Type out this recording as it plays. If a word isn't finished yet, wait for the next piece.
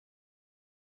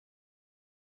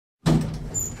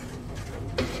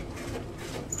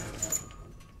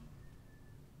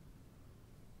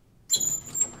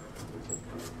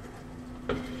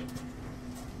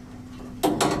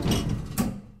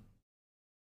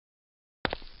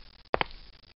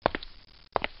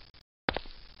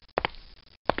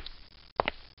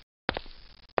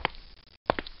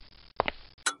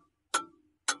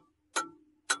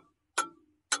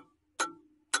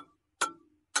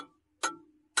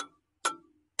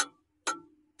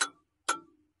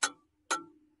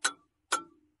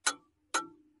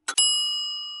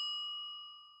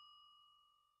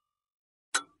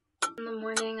In the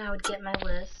morning, I would get my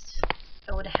list.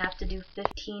 I would have to do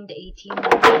 15 to 18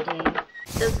 minutes a day.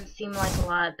 It doesn't seem like a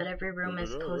lot, but every room is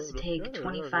supposed to take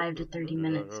 25 to 30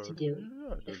 minutes to do.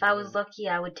 If I was lucky,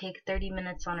 I would take 30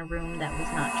 minutes on a room that was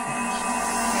not trashed.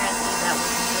 Apparently, that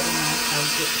wasn't good enough. I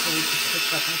would get told to pick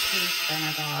up my pace by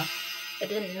my boss. I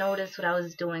didn't notice what I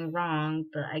was doing wrong,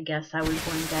 but I guess I was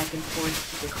going back and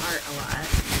forth to the cart a lot.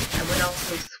 I would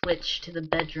also switch to the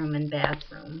bedroom and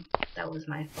bathroom. That was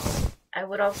my fault. I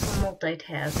would also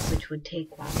multitask, which would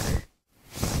take longer.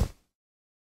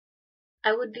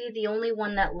 I would be the only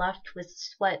one that left with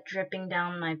sweat dripping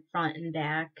down my front and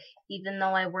back. Even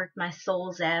though I worked my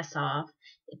soul's ass off,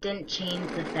 it didn't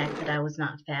change the fact that I was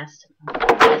not fast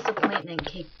enough. Disappointment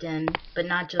kicked in, but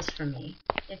not just for me.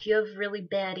 If you have really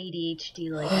bad ADHD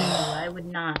like I do, I would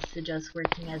not suggest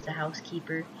working as a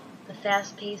housekeeper. The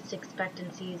fast-paced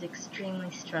expectancy is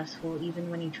extremely stressful even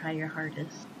when you try your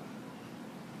hardest.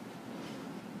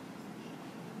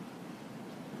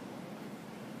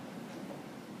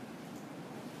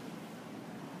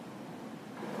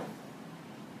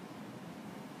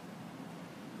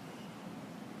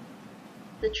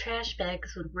 The trash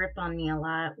bags would rip on me a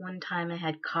lot. One time I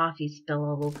had coffee spill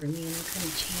all over me and I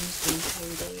couldn't change the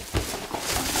entire day.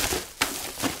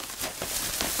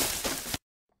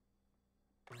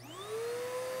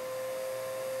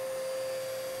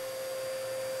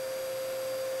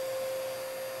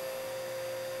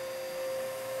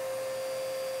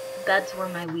 The beds were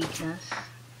my weakness.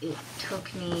 It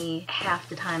took me half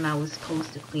the time I was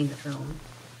supposed to clean the room.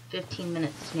 15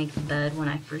 minutes to make the bed when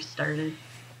I first started.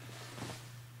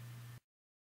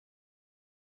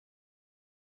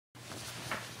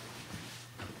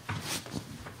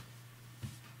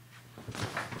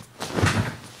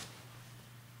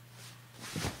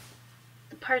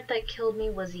 The part that killed me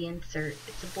was the insert.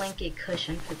 It's a blanket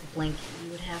cushion for the blanket.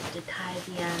 You would have to tie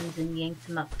the ends and yank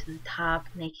them up to the top,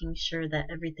 making sure that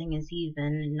everything is even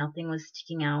and nothing was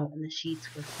sticking out and the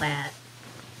sheets were flat.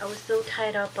 I was so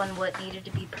tied up on what needed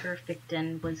to be perfect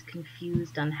and was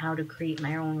confused on how to create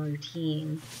my own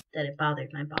routine that it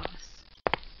bothered my boss.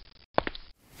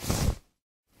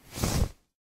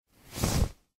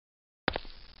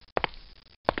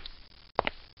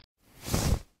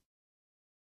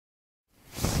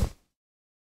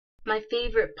 My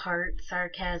favorite part,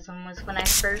 sarcasm, was when I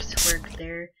first worked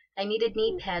there. I needed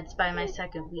knee pads by my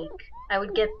second week. I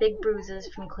would get big bruises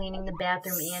from cleaning the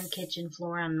bathroom and kitchen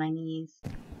floor on my knees.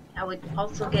 I would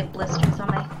also get blisters on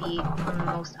my feet from the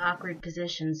most awkward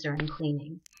positions during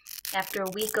cleaning. After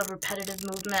a week of repetitive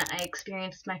movement, I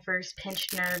experienced my first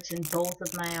pinched nerves in both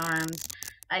of my arms.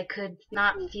 I could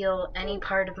not feel any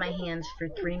part of my hands for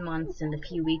 3 months and a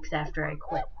few weeks after I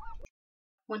quit.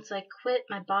 Once I quit,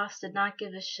 my boss did not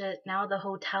give a shit. Now the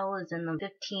hotel is in the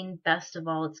 15 best of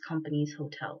all its company's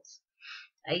hotels.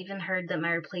 I even heard that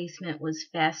my replacement was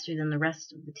faster than the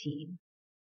rest of the team.